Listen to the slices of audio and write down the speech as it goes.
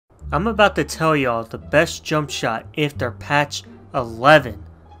I'm about to tell y'all the best jump shot after patch 11.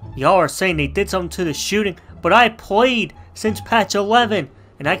 Y'all are saying they did something to the shooting, but I played since patch 11,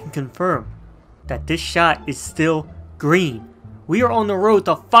 and I can confirm that this shot is still green. We are on the road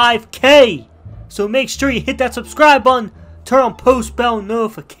to 5K, so make sure you hit that subscribe button, turn on post bell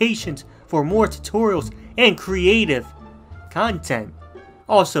notifications for more tutorials and creative content.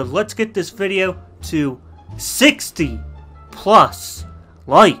 Also, let's get this video to 60 plus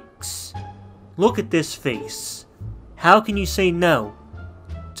likes. Look at this face. How can you say no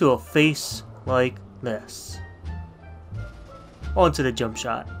to a face like this? On to the jump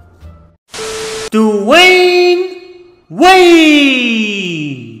shot. Dwayne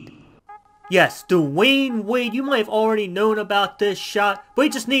Wade! Yes, Dwayne Wade. You might have already known about this shot, but you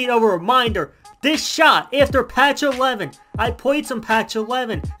just need a reminder. This shot, after patch 11, I played some patch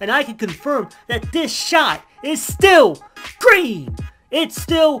 11, and I can confirm that this shot is still green. It's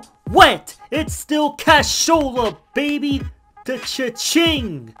still wet. It's still cashola, baby. The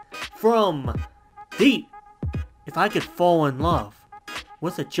cha-ching from deep. If I could fall in love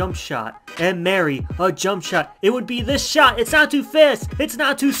with a jump shot and marry a jump shot, it would be this shot. It's not too fast. It's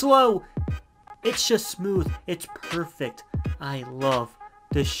not too slow. It's just smooth. It's perfect. I love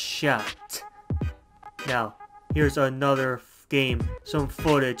this shot. Now, here's another game. Some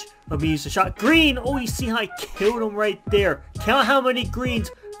footage of me using the shot. Green! Oh, you see how I killed him right there. Count how many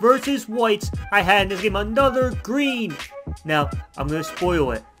greens versus whites I had in this game. Another green. Now, I'm going to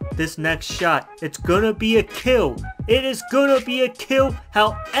spoil it. This next shot, it's going to be a kill. It is going to be a kill.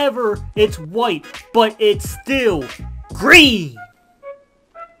 However, it's white, but it's still green.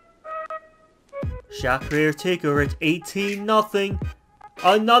 Shot creator takeover. It's 18-0.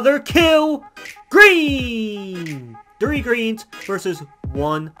 Another kill. Green. 3 greens versus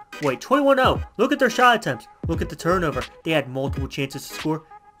 1 white. 21-0. Look at their shot attempts. Look at the turnover. They had multiple chances to score,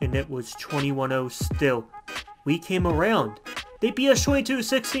 and it was 21-0 still. We came around. They beat us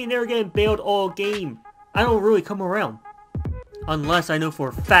 22-16. They were getting bailed all game. I don't really come around. Unless I know for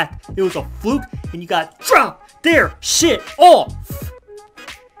a fact it was a fluke and you got dropped their shit off.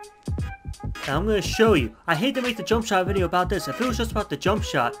 Now I'm going to show you. I hate to make the jump shot video about this. If it was just about the jump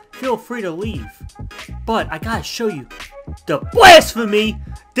shot, feel free to leave. But I gotta show you the blasphemy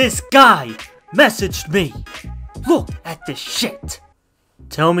this guy messaged me. Look at this shit.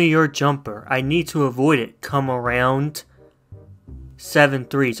 Tell me your jumper. I need to avoid it. Come around. 7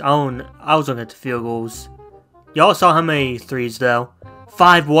 threes. I was looking at the field goals. Y'all saw how many threes though.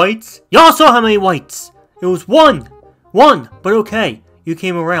 5 whites. Y'all saw how many whites. It was 1. 1. But okay. You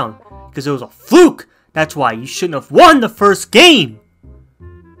came around. Because it was a fluke. That's why you shouldn't have won the first game.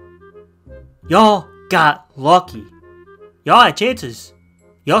 Y'all got lucky. Y'all had chances.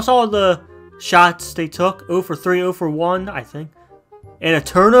 Y'all saw the shots they took. 0 for 3, 0 for 1, I think. And a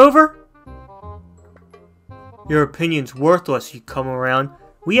turnover? Your opinion's worthless, you come around.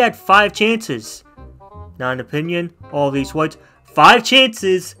 We had 5 chances. Not an opinion. All these whites. 5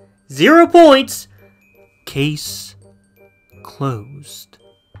 chances. 0 points. Case closed.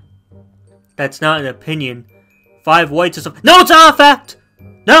 That's not an opinion. 5 whites is a... No, it's not a fact!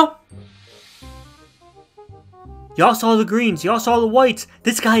 No! Y'all saw the greens. Y'all saw the whites.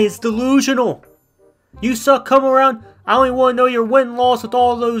 This guy is delusional. You suck, come around. I only want to know your win-loss with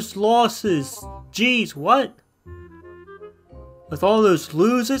all those losses. Jeez, what? With all those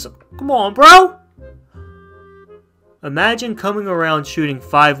loses? Come on, bro! Imagine coming around shooting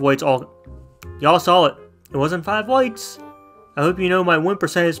 5 whites all... Y'all saw it. It wasn't 5 whites. I hope you know my win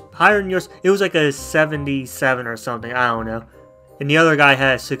percent is higher than yours. It was like a 77 or something. I don't know. And the other guy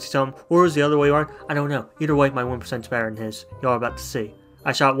had 60 something. Or was the other way around? I don't know. Either way, my win percent's better than his. Y'all are about to see.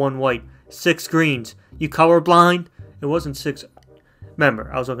 I shot 1 white. 6 greens. You colorblind? It wasn't 6.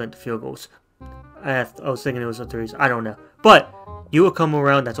 Remember, I was looking at the field goals. I was thinking it was the threes. I don't know. But you will come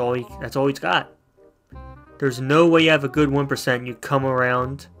around. That's all he's got. There's no way you have a good win percent. You come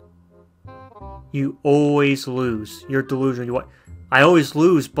around. You always lose. You're delusional. I always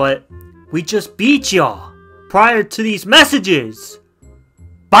lose, but we just beat y'all prior to these messages.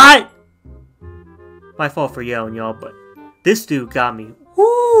 But my fault for yelling, y'all, but this dude got me.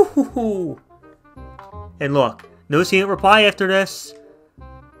 Woo-hoo-hoo. And look, notice he didn't reply after this.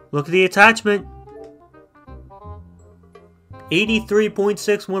 Look at the attachment.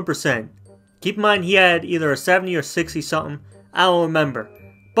 83.61%. Keep in mind he had either a 70 or 60 something. I don't remember.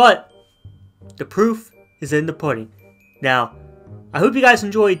 But the proof is in the pudding. Now, I hope you guys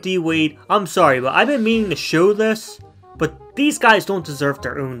enjoyed D-Wade. I'm sorry, but I've been meaning to show this. But these guys don't deserve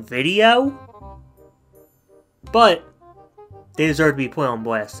their own video. But they deserve to be put on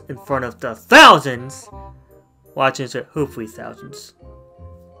blast in front of the thousands watching it, hopefully thousands.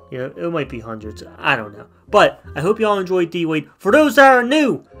 You know, it might be hundreds. I don't know. But I hope y'all enjoyed D-Wade. For those that are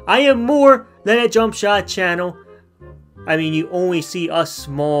new, I am more than a jump shot channel. I mean, you only see us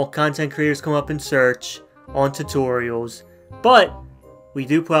small content creators come up in search on tutorials. But we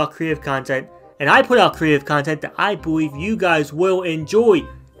do put out creative content. And I put out creative content that I believe you guys will enjoy.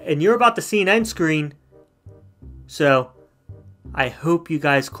 And you're about to see an end screen. So, I hope you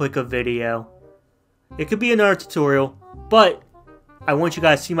guys click a video. It could be another tutorial, but I want you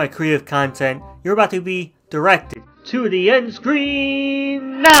guys to see my creative content. You're about to be directed to the end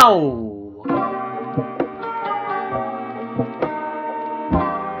screen now!